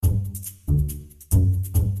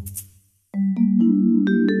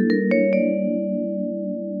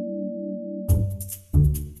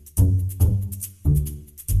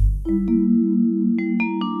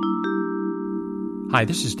Hi,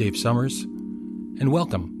 this is Dave Summers, and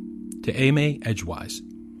welcome to AMA Edgewise.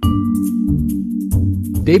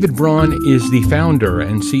 David Braun is the founder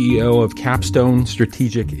and CEO of Capstone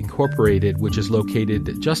Strategic Incorporated, which is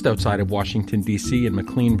located just outside of Washington, D.C. in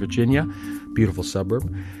McLean, Virginia, beautiful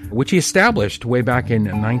suburb, which he established way back in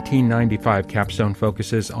 1995. Capstone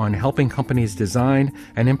focuses on helping companies design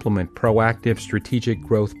and implement proactive strategic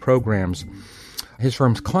growth programs. His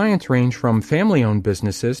firm's clients range from family-owned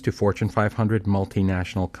businesses to Fortune 500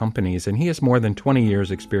 multinational companies, and he has more than 20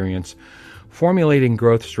 years' experience formulating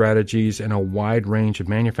growth strategies in a wide range of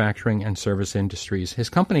manufacturing and service industries. His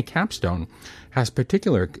company, Capstone, has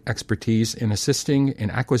particular expertise in assisting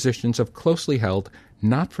in acquisitions of closely held,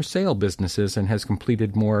 not-for-sale businesses, and has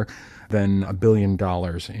completed more than $1 billion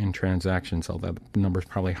in transactions, although the number's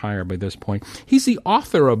probably higher by this point. He's the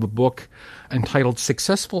author of a book entitled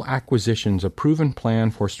Successful Acquisitions, A Proven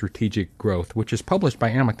Plan for Strategic Growth, which is published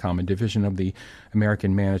by Amicom, a division of the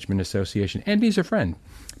American Management Association. And he's a friend.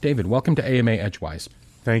 David, welcome to AMA Edgewise.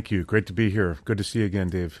 Thank you. Great to be here. Good to see you again,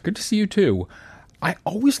 Dave. Good to see you, too. I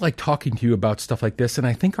always like talking to you about stuff like this, and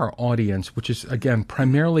I think our audience, which is, again,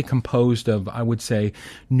 primarily composed of, I would say,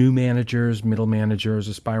 new managers, middle managers,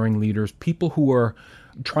 aspiring leaders, people who are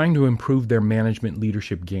trying to improve their management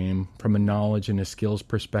leadership game from a knowledge and a skills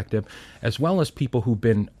perspective, as well as people who've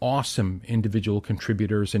been awesome individual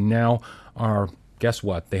contributors and now are, guess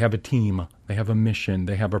what? They have a team, they have a mission,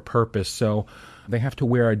 they have a purpose, so they have to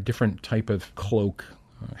wear a different type of cloak,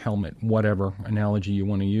 helmet, whatever analogy you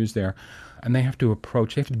want to use there. And they have to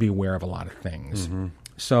be aware of a lot of things. Mm-hmm.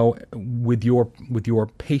 So with your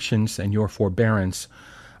patience and your forbearance,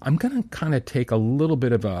 I'm going to kind of take a little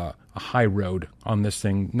bit of a high road on this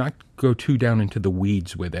thing, not go too down into the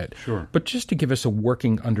weeds with it, sure, but just to give us a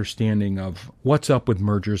working understanding of what's up with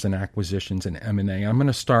mergers and acquisitions and M&A. I'm going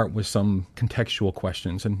to start with some contextual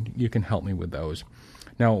questions, and you can help me with those.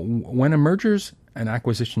 Now, when a mergers and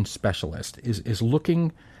acquisition specialist is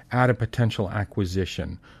looking at a potential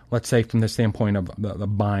acquisition, let's say from the standpoint of the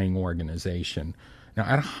buying organization. Now,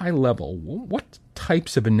 at a high level, what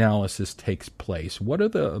types of analysis takes place? What are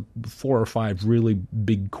the 4 or 5 really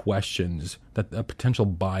big questions that a potential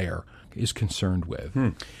buyer is concerned with?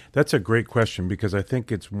 That's a great question, because I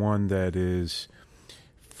think it's one that is,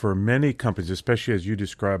 for many companies, especially as you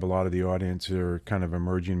describe, a lot of the audience are kind of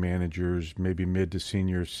emerging managers, maybe mid to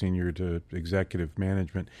senior to executive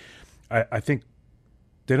management. I think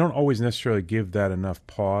they don't always necessarily give that enough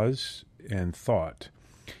pause and thought.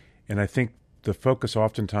 And I think the focus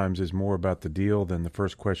oftentimes is more about the deal than the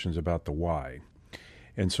first question is about the why.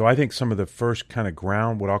 And so I think some of the first kind of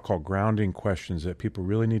what I'll call grounding questions that people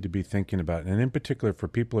really need to be thinking about, and in particular for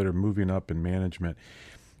people that are moving up in management,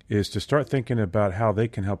 is to start thinking about how they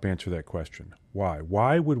can help answer that question. Why?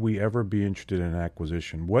 Why would we ever be interested in an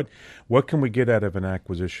acquisition? What can we get out of an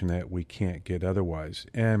acquisition that we can't get otherwise?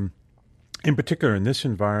 And in particular, in this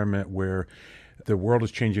environment where the world is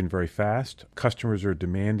changing very fast, customers are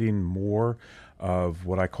demanding more of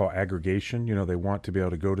what I call aggregation. You know, they want to be able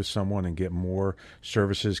to go to someone and get more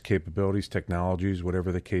services, capabilities, technologies,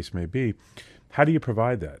 whatever the case may be. How do you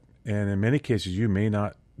provide that? And in many cases, you may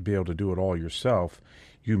not be able to do it all yourself.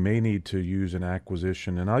 You may need to use an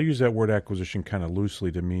acquisition. And I'll use that word acquisition kind of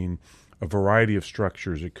loosely to mean a variety of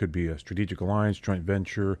structures. It could be a strategic alliance, joint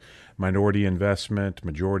venture, minority investment,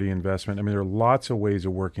 majority investment. I mean, there are lots of ways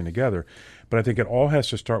of working together, but I think it all has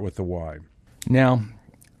to start with the why. Now,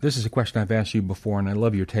 this is a question I've asked you before, and I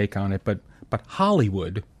love your take on it, but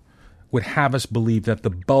Hollywood would have us believe that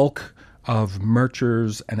the bulk of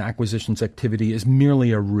mergers and acquisitions activity is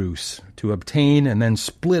merely a ruse to obtain and then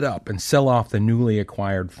split up and sell off the newly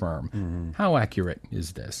acquired firm. Mm-hmm. How accurate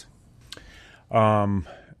is this?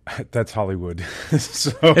 That's Hollywood.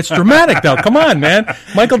 So, it's dramatic, though. Come on, man,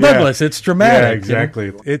 Michael Douglas. It's dramatic. Yeah, exactly.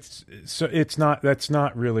 You know? It's not. That's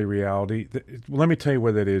not really reality. Let me tell you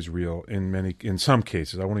where that is real. In some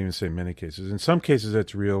cases, I won't even say many cases. In some cases,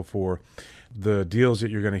 it's real for the deals that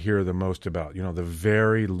you're going to hear the most about. You know, the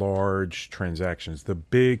very large transactions, the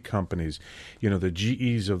big companies. You know, the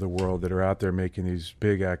GEs of the world that are out there making these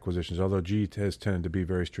big acquisitions. Although GE has tended to be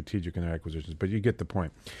very strategic in their acquisitions, but you get the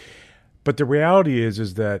point. But the reality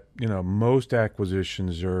is that, you know, most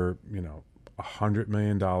acquisitions are, you know, $100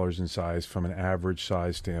 million in size from an average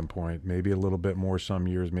size standpoint, maybe a little bit more some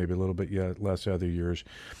years, maybe a little bit less other years.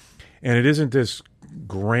 And it isn't this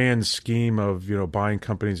grand scheme of, buying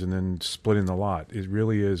companies and then splitting the lot. It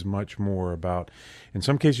really is much more about, in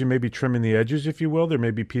some cases, you may be trimming the edges, if you will. There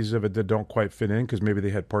may be pieces of it that don't quite fit in because maybe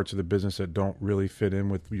they had parts of the business that don't really fit in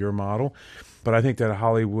with your model. But I think that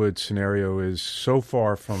Hollywood scenario is so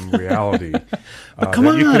far from reality. But come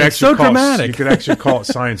on, it's so dramatic. You could actually call it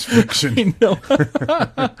science fiction.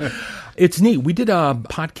 It's neat. We did a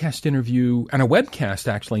podcast interview and a webcast,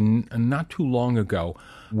 actually, not too long ago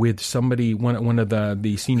with somebody, one of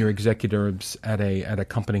the senior executives at a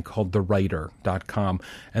company called TheWriter.com,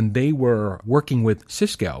 and they were working with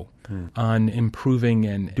Cisco on improving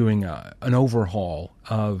and doing an overhaul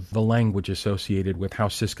of the language associated with how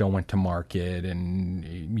Cisco went to market, and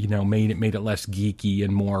made it less geeky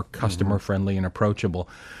and more customer friendly and approachable.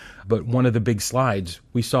 But one of the big slides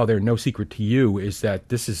we saw there, no secret to you, is that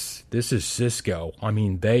this is Cisco. I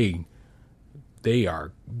mean, they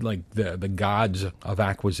are like the gods of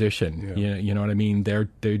acquisition. Yeah. You know what I mean? They're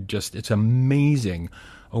just, it's amazing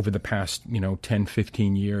over the past 10,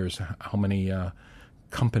 15 years how many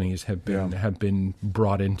companies have been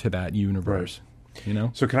brought into that universe. Right.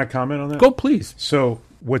 So can I comment on that? Go, please. So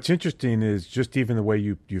what's interesting is just even the way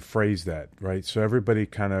you phrase that, right? So everybody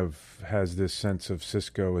kind of has this sense of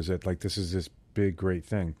Cisco as that, like, this is this big, great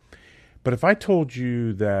thing. But if I told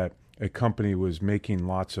you that a company was making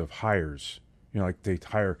lots of hires, like they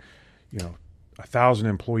hire, 1,000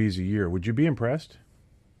 employees a year, would you be impressed?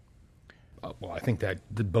 Well, I think that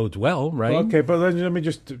bodes well, right? Well, okay, but let me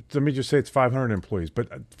just say it's 500 employees. But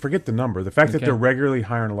forget the number. The fact that they're regularly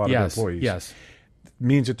hiring a lot of employees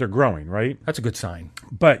means that they're growing, right? That's a good sign.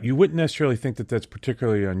 But you wouldn't necessarily think that that's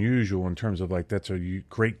particularly unusual in terms of like that's a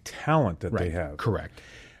great talent that they have. Correct.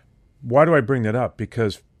 Why do I bring that up?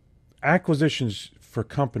 Because acquisitions for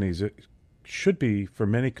companies, it should be for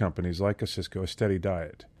many companies like a Cisco, a steady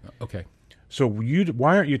diet. Okay. So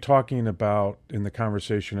why aren't you talking about in the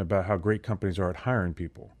conversation about how great companies are at hiring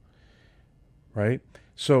people, right?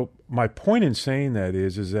 So my point in saying that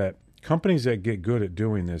is that companies that get good at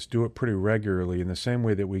doing this do it pretty regularly in the same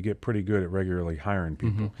way that we get pretty good at regularly hiring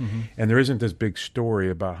people. And there isn't this big story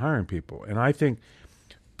about hiring people. And I think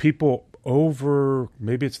people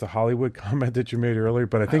maybe it's the Hollywood comment that you made earlier,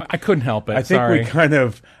 but I think I couldn't help it. I think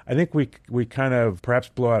we kind of perhaps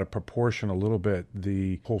blow out of proportion a little bit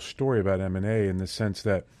the whole story about M&A in the sense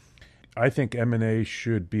that I think M&A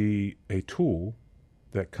should be a tool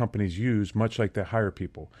that companies use, much like they hire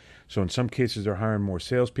people. So in some cases they're hiring more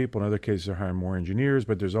salespeople, in other cases they're hiring more engineers,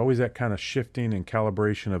 but there's always that kind of shifting and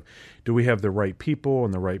calibration of, do we have the right people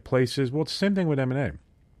in the right places? Well, it's the same thing with M&A.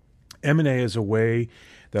 M&A is a way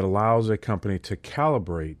that allows a company to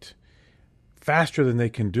calibrate faster than they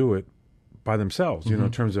can do it by themselves, in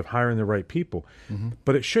terms of hiring the right people.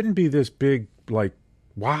 But it shouldn't be this big, like,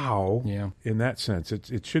 wow, in that sense.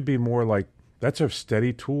 It should be more like, that's a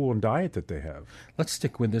steady tool and diet that they have. Let's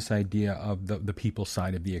stick with this idea of the people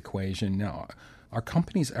side of the equation. Now, are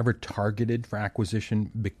companies ever targeted for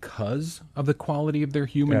acquisition because of the quality of their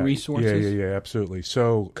human resources? Yeah, absolutely.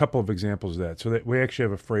 So a couple of examples of that. So that we actually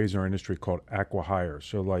have a phrase in our industry called acqui-hire.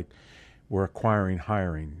 So like we're acquiring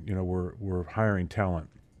hiring, we're hiring talent.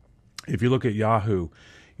 If you look at Yahoo,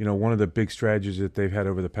 one of the big strategies that they've had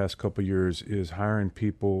over the past couple of years is hiring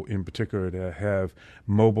people in particular that have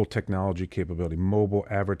mobile technology capability, mobile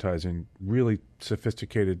advertising, really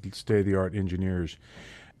sophisticated state-of-the-art engineers.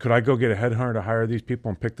 Could I go get a headhunter to hire these people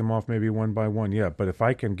and pick them off maybe one by one? Yeah, but if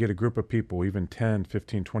I can get a group of people, even 10,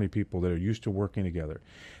 15, 20 people that are used to working together,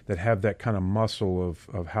 that have that kind of muscle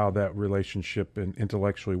of how that relationship and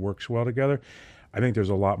intellectually works well together, I think there's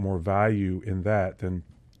a lot more value in that than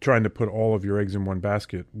trying to put all of your eggs in one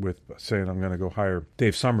basket with saying I'm going to go hire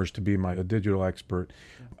Dave Summers to be my digital expert.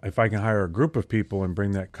 If I can hire a group of people and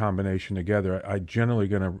bring that combination together, I'm generally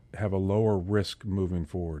going to have a lower risk moving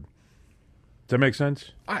forward. Does that make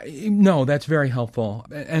sense? No, that's very helpful.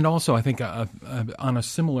 And also, I think on a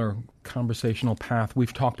similar conversational path,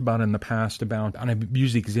 we've talked about in the past about, and I've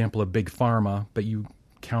used the example of big pharma, but you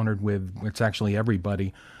countered with it's actually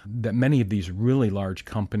everybody, that many of these really large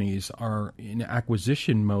companies are in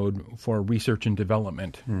acquisition mode for research and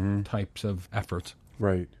development types of efforts.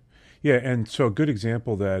 Right. Yeah, and so a good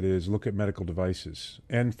example of that is look at medical devices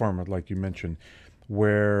and pharma, like you mentioned,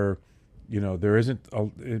 where there isn't,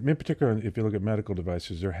 in particular, if you look at medical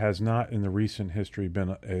devices, there has not in the recent history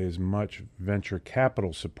been as much venture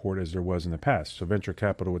capital support as there was in the past. So venture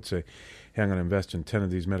capital would say, hey, I'm going to invest in 10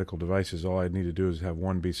 of these medical devices. All I need to do is have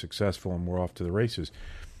one be successful and we're off to the races.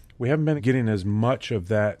 We haven't been getting as much of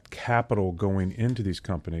that capital going into these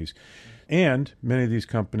companies. And many of these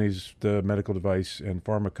companies, the medical device and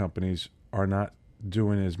pharma companies, are not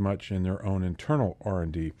doing as much in their own internal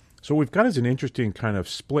R&D. So we've got as an interesting kind of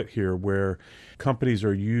split here where companies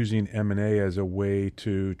are using M&A as a way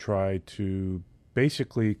to try to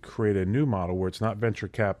basically create a new model where it's not venture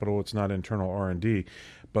capital, it's not internal R&D,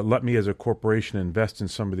 but let me as a corporation invest in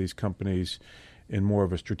some of these companies in more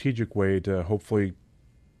of a strategic way to hopefully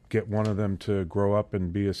get one of them to grow up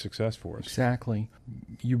and be a success for us. Exactly.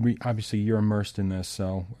 Obviously you're immersed in this,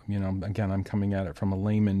 so again, I'm coming at it from a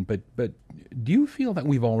layman. But do you feel that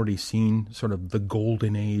we've already seen sort of the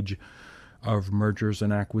golden age of mergers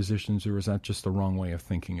and acquisitions, or is that just the wrong way of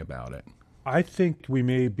thinking about it? I think we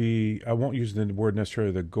may be. I won't use the word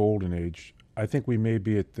necessarily the golden age. I think we may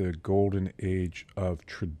be at the golden age of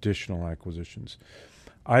traditional acquisitions.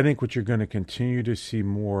 I think what you're going to continue to see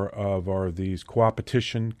more of are these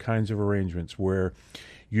coopetition kinds of arrangements where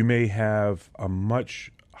you may have a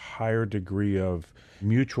much higher degree of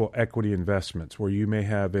mutual equity investments, where you may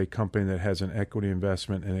have a company that has an equity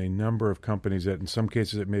investment in a number of companies that in some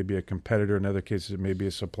cases it may be a competitor, in other cases it may be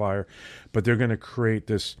a supplier, but they're going to create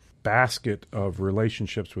this basket of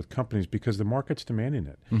relationships with companies because the market's demanding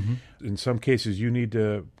it. Mm-hmm. In some cases, you need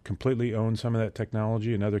to completely own some of that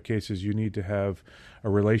technology. In other cases, you need to have a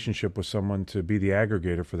relationship with someone to be the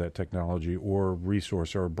aggregator for that technology or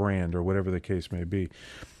resource or brand or whatever the case may be.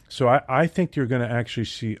 So I think you're going to actually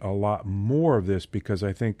see a lot more of this because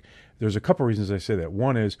I think there's a couple of reasons I say that.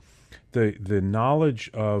 One is the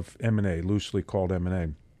knowledge of M&A, loosely called M&A,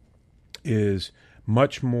 is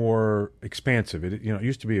much more expansive. It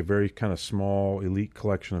used to be a very kind of small elite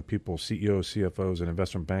collection of people, CEOs, CFOs, and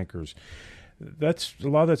investment bankers. That's a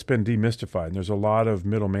lot of that's been demystified. And there's a lot of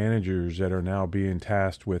middle managers that are now being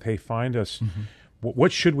tasked with, hey, find us. Mm-hmm.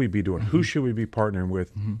 What should we be doing? Mm-hmm. Who should we be partnering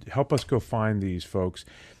with? Mm-hmm. Help us go find these folks.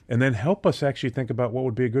 And then help us actually think about what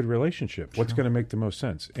would be a good relationship. Sure. What's going to make the most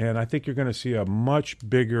sense? And I think you're going to see a much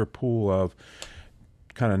bigger pool of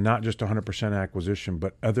kind of not just 100% acquisition,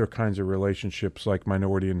 but other kinds of relationships like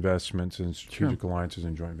minority investments and strategic alliances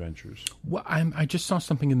and joint ventures. Well, I just saw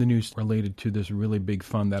something in the news related to this really big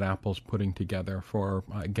fund that Apple's putting together for,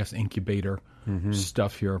 I guess, incubator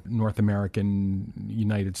stuff here, North American,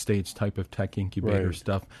 United States type of tech incubator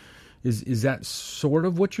stuff. Is that sort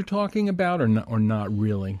of what you're talking about, or not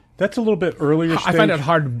really? That's a little bit earlier stage. I find it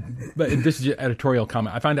hard, but this is an editorial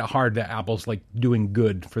comment. I find it hard that Apple's like doing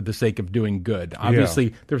good for the sake of doing good.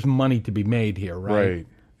 Obviously, there's money to be made here, right? Right.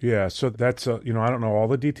 Yeah. So that's I don't know all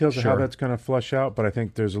the details of how that's going to flush out, but I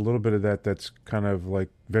think there's a little bit of that that's kind of like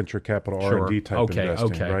venture capital R&D type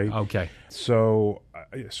investing, right? Okay. So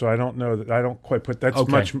I don't know that I don't quite put that's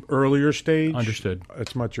much earlier stage. Understood.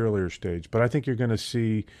 It's much earlier stage, but I think you're going to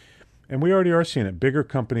see. And we already are seeing it. Bigger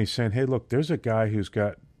companies saying, hey, look, there's a guy who's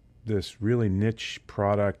got this really niche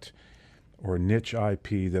product or niche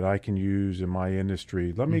IP that I can use in my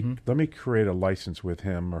industry. Let me create a license with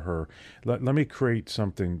him or her. Let me create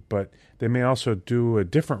something. But they may also do a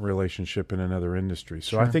different relationship in another industry.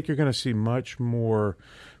 So I think you're going to see much more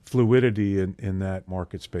fluidity in that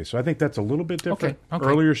market space. So I think that's a little bit different. Okay.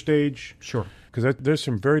 Earlier stage. Sure. Because there's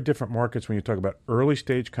some very different markets when you talk about early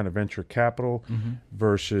stage kind of venture capital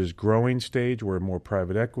versus growing stage where more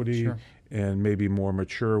private equity and maybe more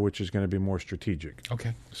mature, which is going to be more strategic.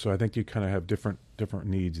 Okay. So I think you kind of have different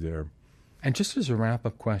needs there. And just as a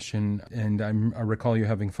wrap-up question, and I recall you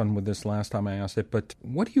having fun with this last time I asked it, but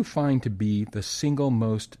what do you find to be the single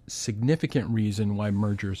most significant reason why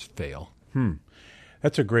mergers fail?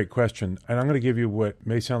 That's a great question. And I'm going to give you what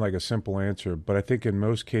may sound like a simple answer, but I think in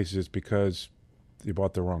most cases it's because you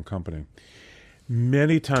bought the wrong company.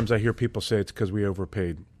 Many times I hear people say it's because we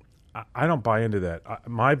overpaid. I don't buy into that.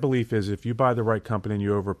 My belief is if you buy the right company and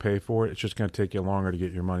you overpay for it, it's just going to take you longer to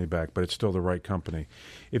get your money back, but it's still the right company.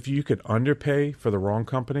 If you could underpay for the wrong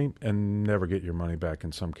company and never get your money back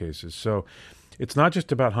in some cases. So it's not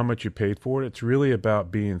just about how much you paid for it. It's really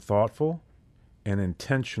about being thoughtful and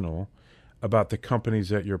intentional about the companies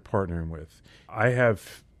that you're partnering with. I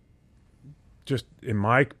have just in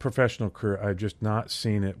my professional career, I've just not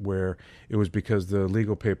seen it where it was because the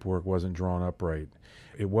legal paperwork wasn't drawn up right.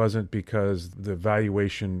 It wasn't because the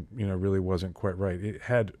valuation, really wasn't quite right. It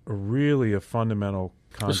had a fundamental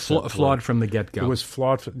concept. It was flawed from the get-go. It was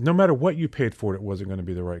flawed. No matter what you paid for it wasn't going to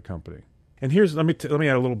be the right company. And let me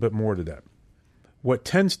add a little bit more to that. What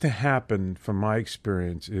tends to happen from my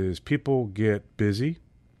experience is people get busy,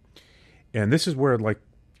 and this is where, like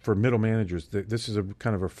for middle managers, this is a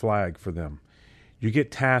kind of a flag for them. You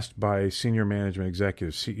get tasked by senior management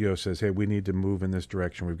executives. CEO says, hey, we need to move in this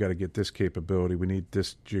direction. We've got to get this capability. We need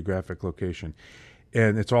this geographic location.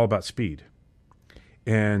 And it's all about speed.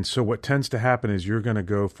 And so what tends to happen is you're going to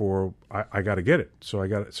go for, I got to get it. So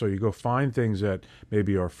you go find things that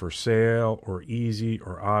maybe are for sale or easy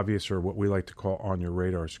or obvious or what we like to call on your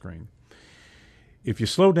radar screen. If you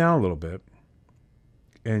slow down a little bit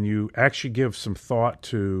and you actually give some thought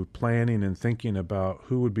to planning and thinking about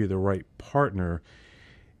who would be the right partner,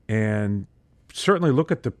 and certainly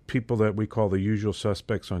look at the people that we call the usual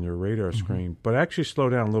suspects on your radar screen, but actually slow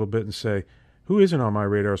down a little bit and say, who isn't on my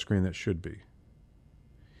radar screen that should be?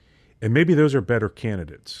 And maybe those are better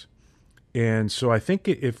candidates. And so I think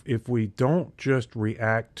if we don't just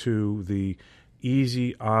react to the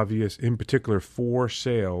easy, obvious, in particular for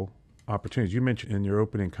sale opportunities. You mentioned in your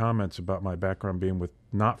opening comments about my background being with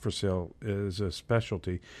not for sale as a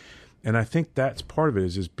specialty. And I think that's part of it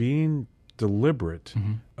is being deliberate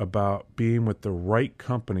about being with the right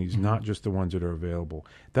companies, not just the ones that are available.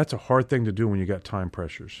 That's a hard thing to do when you got time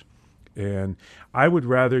pressures. And I would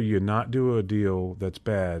rather you not do a deal that's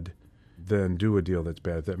bad than do a deal that's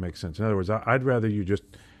bad, if that makes sense. In other words, I'd rather you just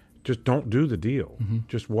don't do the deal.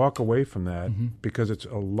 Just walk away from that because it's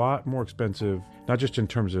a lot more expensive, not just in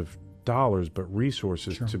terms of dollars, but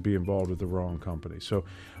resources to be involved with the wrong company. So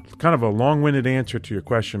kind of a long-winded answer to your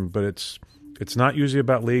question, but it's not usually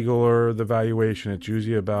about legal or the valuation. It's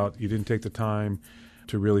usually about you didn't take the time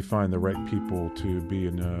to really find the right people to be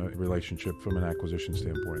in a relationship from an acquisition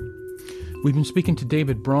standpoint. We've been speaking to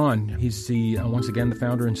David Braun. He's once again the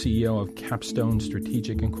founder and CEO of Capstone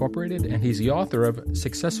Strategic Incorporated, and he's the author of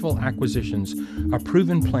Successful Acquisitions, A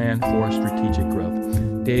Proven Plan for Strategic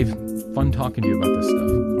Growth. Dave, fun talking to you about this stuff.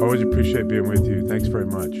 Always appreciate being with you. Thanks very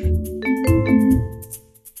much.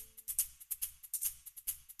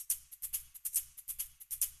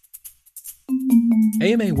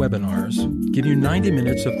 AMA webinars give you 90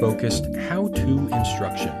 minutes of focused how-to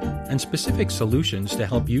instruction and specific solutions to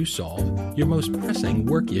help you solve your most pressing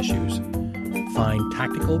work issues. Find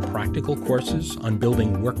tactical, practical courses on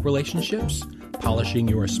building work relationships, polishing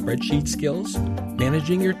your spreadsheet skills,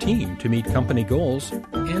 managing your team to meet company goals,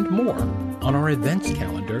 and more on our events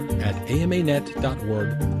calendar at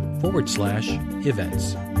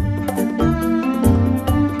amanet.org/events.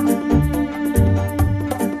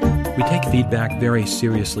 We take feedback very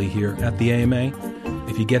seriously here at the AMA.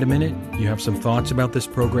 If you get a minute, you have some thoughts about this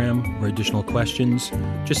program or additional questions,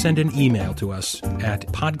 just send an email to us at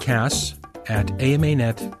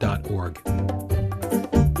podcasts@amanet.org.